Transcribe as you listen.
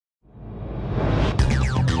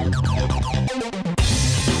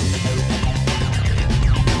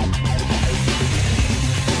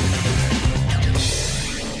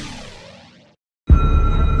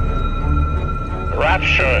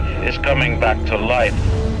is coming back to life.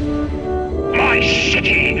 My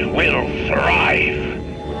city will thrive,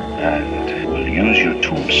 and we'll use your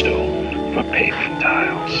tombstone for paving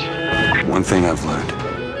tiles. One thing I've learned,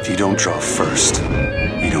 if you don't draw first,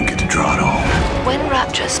 you don't get to draw at all. When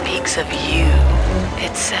Rapture speaks of you,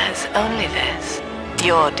 it says only this: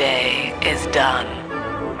 your day is done.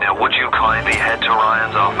 Now would you kindly head to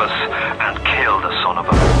Ryan's office and kill the son of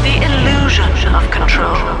a... The illusion of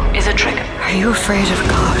control is a trick. Are you afraid of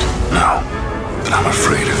God? No, but I'm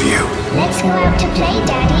afraid of you. Let's go out to play,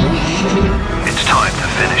 Daddy. It's time to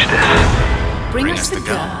finish this. Bring us the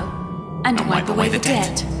girl and wipe away the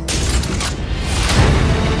dead.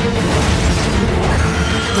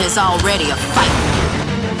 There's already a fight.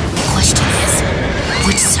 The question is,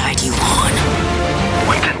 which side are you on?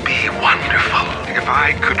 Wouldn't it be wonderful if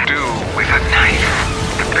I could do with a knife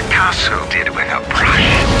what Picasso did with a brush?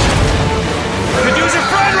 Could use a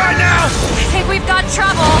friend right now! I think we've got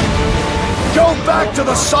trouble. Go back to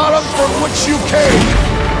the Sodom from which you came!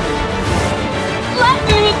 Let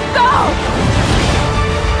me go!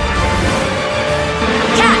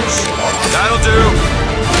 Catch! That'll do!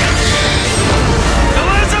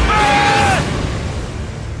 Elizabeth!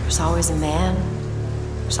 There's always a man.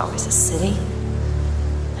 There's always a city.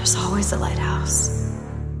 There's always a lighthouse.